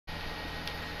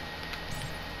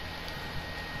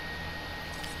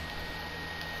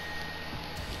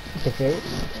The fuck?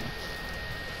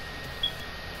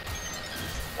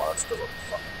 Wow, that's still a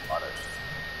fucking punish.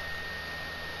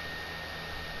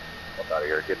 Fuck out of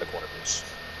here, get in the corner, bitch.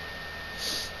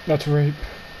 That's rape.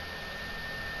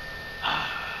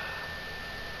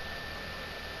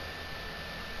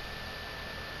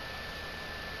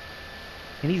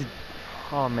 And these,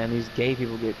 oh man, these gay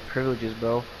people get privileges,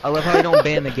 bro. I love how he don't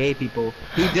ban the gay people.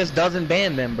 He just doesn't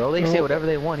ban them, bro. They say whatever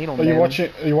they want. He don't ban them.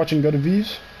 Are you watching Good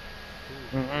V's?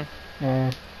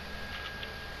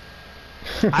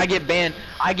 I get banned.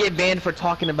 I get banned for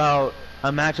talking about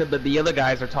a matchup that the other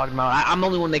guys are talking about. I'm the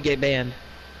only one that get banned.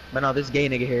 But no, this gay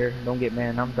nigga here don't get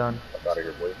banned. I'm done. Fuck out of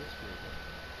here, boy.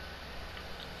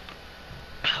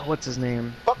 What's his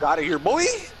name? Fuck out of here, boy.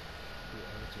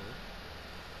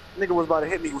 Nigga was about to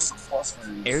hit me with some phosphorus.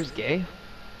 Air's gay?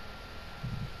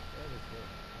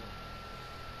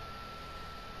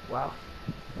 Wow.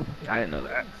 I didn't know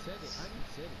that.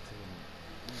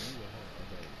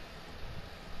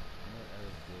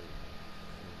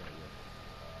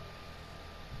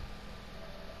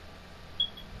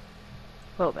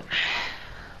 Well then,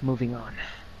 moving on.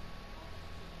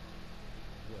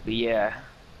 But yeah.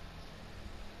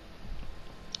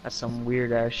 That's some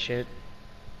weird ass shit.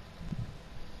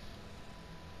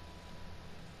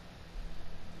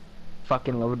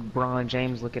 Fucking LeBron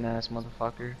James looking ass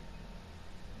motherfucker.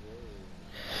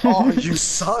 Oh, you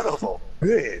son of a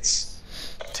bitch.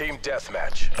 Team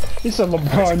deathmatch. He said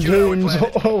LeBron James.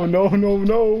 Oh no, no,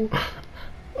 no.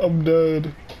 I'm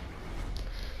dead.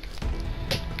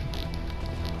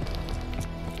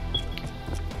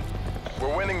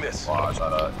 We're winning this. Oh,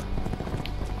 shut up.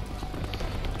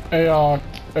 Hey,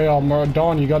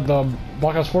 Dawn, you got the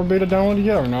BLACKOUT 4 beta downloaded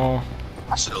yet or no?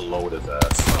 I should have loaded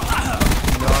that.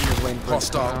 No, I'm just waiting for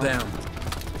Hostile down.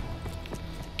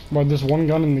 But this one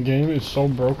gun in the game is so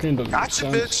broken, it doesn't make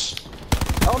Gotcha, sense. bitch.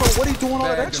 I don't know what he's doing all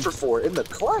that extra for. In the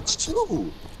clutch,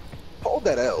 too. Hold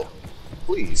that L.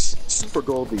 Please. Super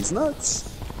gold these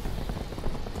nuts.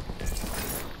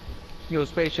 Yo,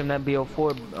 Spaceship, that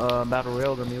BO4 battle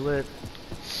rail gonna be lit.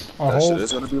 That shit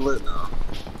is gonna be lit now.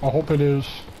 I hope it is.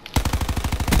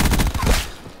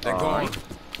 They're going.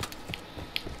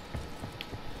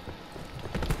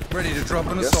 Ready to drop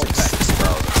an assault pack.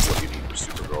 That's what you need for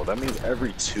Super Gold. That means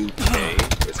every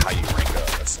 2K is how you rank up.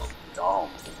 That's so dumb.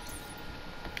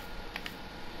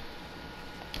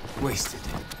 Wasted.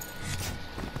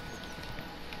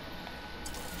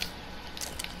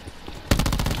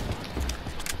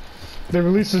 They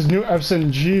released this new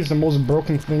FSNG, is the most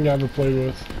broken thing I ever played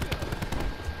with.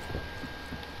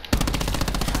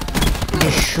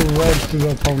 Just shreds through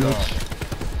the opponents.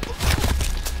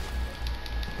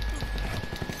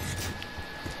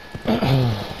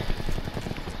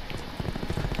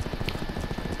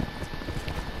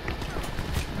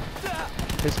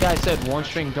 This guy said one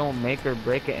string don't make or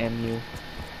break an MU.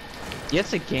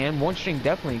 Yes, it can. One string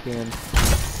definitely can.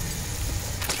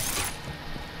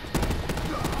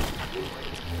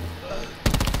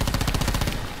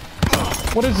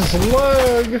 What is this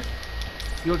leg?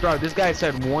 Yo, dog, this guy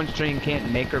said one string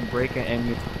can't make or break an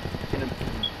MU.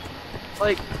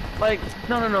 Like,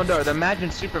 no, dog. Imagine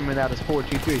Superman out is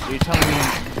 4-2-3. So you're telling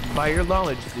me, by your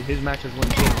knowledge, his matches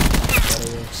wouldn't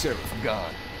change. Sheriff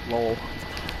gone. Lol.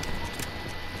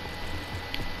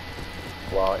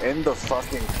 Well, in the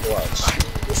fucking clutch,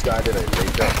 this guy did a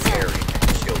raped up carry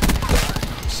and killed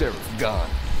me. Sheriff gone.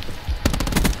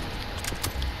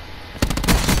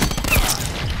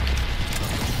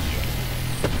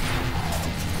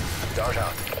 Dart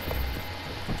out.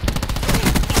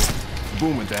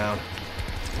 Boomer down.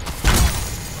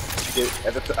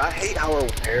 I hate how her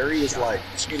parry is like,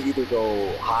 she can either go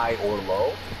high or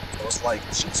low. So it's like,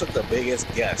 she took the biggest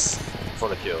guess for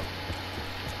the kill.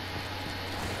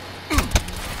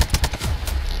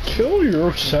 Kill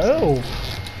yourself.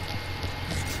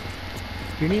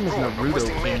 Your name is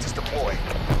Naruto. Mantis deployed.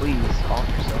 Please, off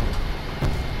yourself.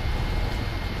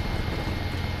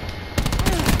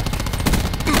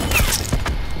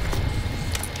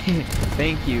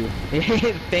 Thank you.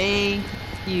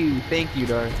 Thank you,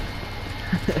 Dark.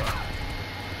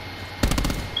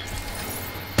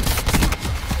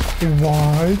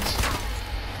 What?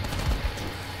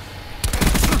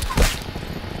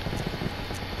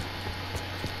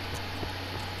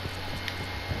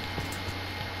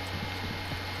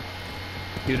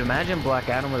 Dude, imagine Black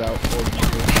Adam without 4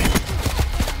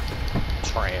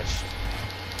 Trash.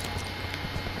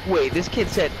 Wait, this kid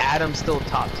said Adam's still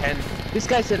top 10. This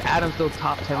guy said Adam's still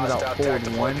top 10 without Hostile 4 and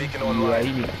tactical 1. beacon Yeah, online.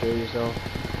 you need to kill yourself.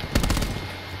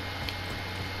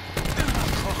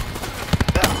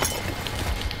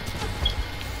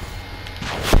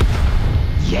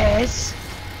 Yes!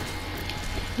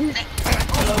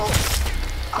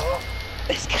 Oh,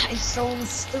 this guy's so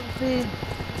stupid.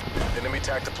 Enemy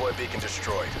attack deploy beacon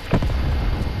destroyed.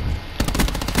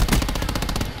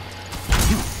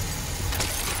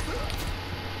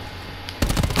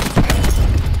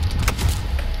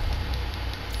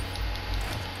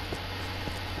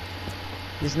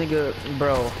 This nigga,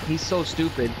 bro, he's so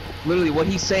stupid. Literally, what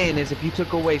he's saying is if you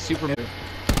took away Superman.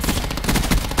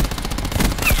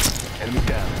 Enemy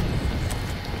down.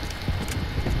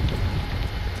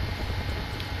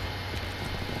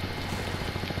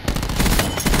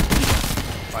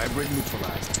 Firebreak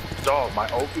neutralized. Dog, my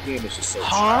OP game is just so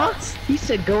Huh? trash. He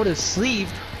said go to sleep.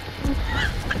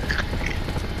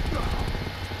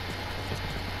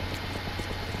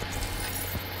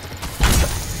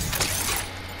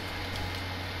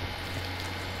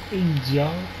 India.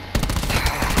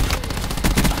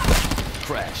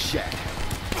 Crash shack.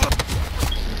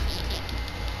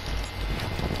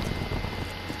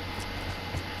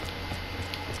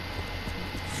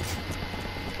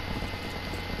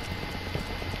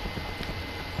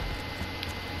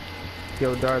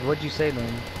 Yo, Darth, what'd you say,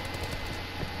 man?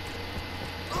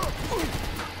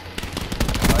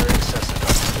 Fire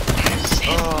excessive.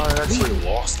 Oh, I actually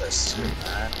lost that suit,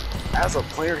 man. As a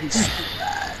player, he's super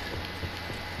bad.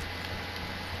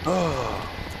 Oh,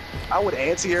 I would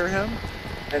anti-air him,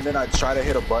 and then I'd try to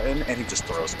hit a button, and he just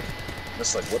throws me.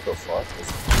 It's like, what the fuck?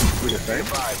 Be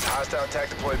advised, hostile attack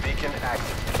deploy beacon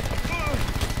active.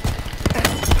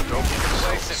 Don't be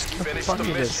complacent. Finish the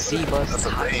Fucking just mission. C-bus. That's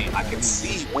the thing. I can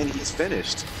see when he's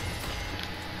finished.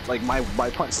 Like, my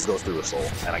punch just goes through his soul,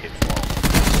 and I get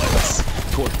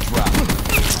flown. Torch drop.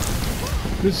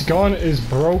 This gun is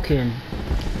broken.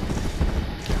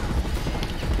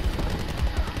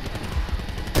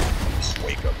 Just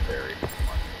wake up, Barry.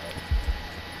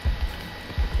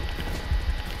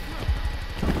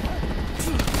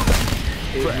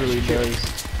 It really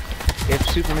does. If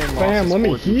Superman lost Fam, his let me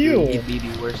 4-3, heal. he'd be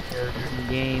the worst character in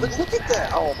the game. Look at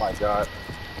that! Oh my god.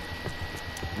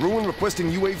 Ruin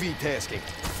requesting UAV tasking.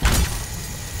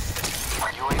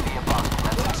 UAV above,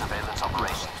 commencing surveillance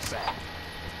operations.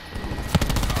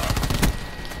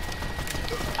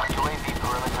 UAV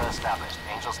perimeter established.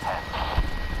 Angels 10.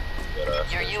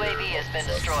 Your UAV has been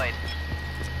destroyed.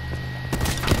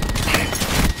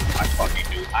 I fucking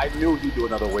knew. I knew he'd do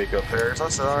another wake up, Ferris. I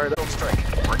said, alright, don't strike.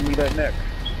 Bring me that neck.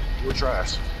 You were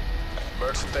trash.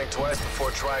 Mercs think twice before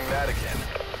trying that again.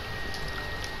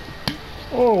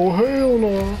 Oh, hell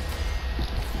no.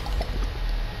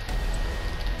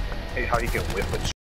 Hey, how you can whip a